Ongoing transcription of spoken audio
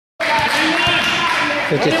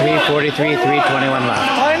53, 43, 3:21 left.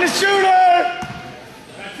 Find the shooter!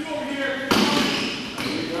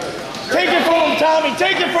 Take it from him, Tommy!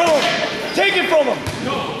 Take it from him! Take it from him!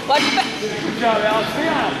 Good job, Alex.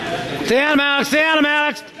 Stay on him, Alex. Stay on him,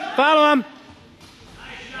 Alex. Follow him.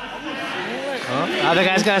 Oh, other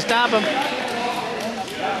guy's got to stop him.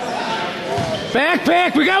 Back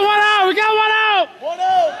pick. We got one out. We got one out. One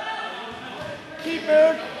out. Keep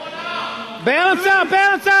it. Balance out.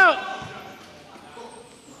 Balance out.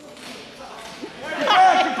 Get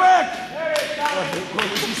back. Get back.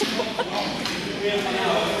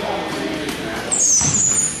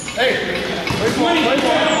 Hey.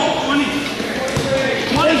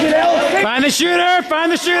 Find the shooter.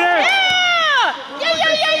 Find the shooter. Yeah. Yeah,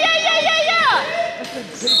 yeah, yeah, yeah, yeah, yeah, yeah.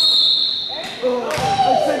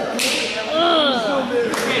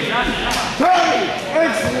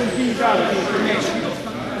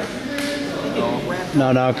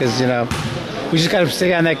 No, because, you know, we just got to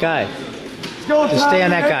stay on that guy. Just stay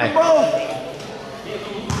on that guy.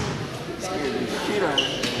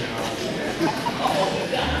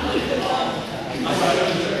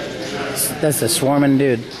 That's a swarming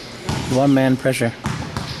dude. One-man pressure.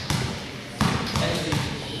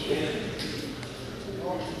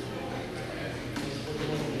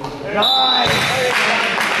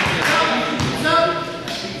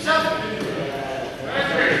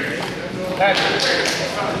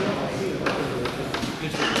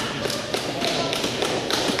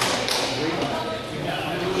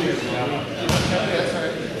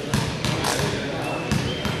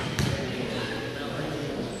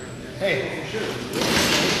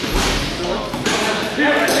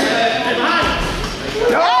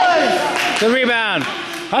 Good rebound.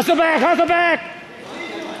 Hustle back, hustle back.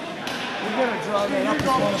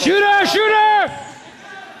 Shooter, shooter.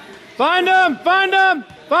 Find him, find him,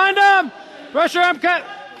 find him. Pressure him, cut.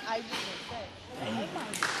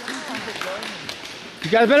 You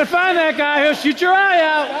guys better find that guy. He'll shoot your eye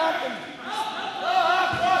out.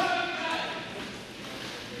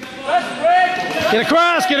 Get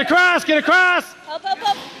across, get across, get across. Up, up,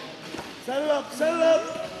 up. Set it up, set it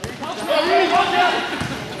up.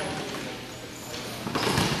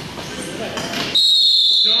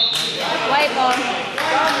 White ball.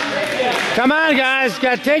 Come on, guys.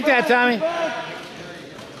 Got to take that, Tommy.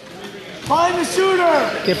 Find the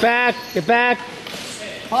shooter. Get back, get back.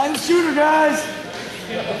 Find the shooter, guys.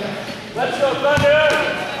 Let's go, Thunder.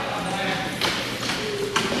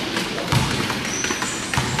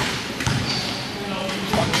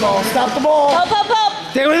 Stop the ball. Up, up,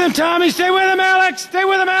 up. Stay with him, Tommy. Stay with him, Alex. Stay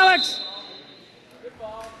with him, Alex. Good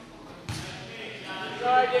ball. It's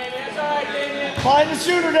all right, Damien. It's all right, Damien. Find the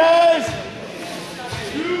shooter, guys.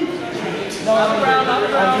 No,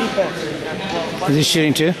 on defense. Is he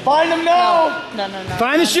shooting too? Find him now. No, no, no.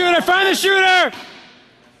 Find the shooter. Find the shooter.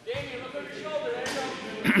 Damien, look over your shoulder.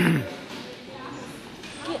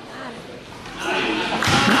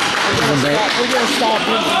 We're going to stop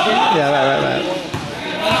him. Yeah, right.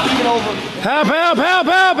 Get over. Help, help, help,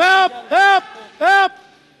 help, help, help, help.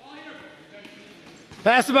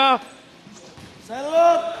 Pass the ball. Set it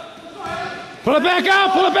up. Pull it back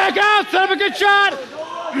out, pull it back out. Set up a good shot.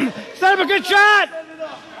 Set up a good shot.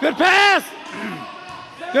 Good pass.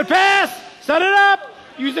 Good pass. Set it up.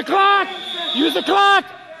 Use the clock. Use the clock.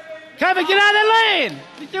 Kevin, get out of the lane.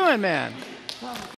 What are you doing, man?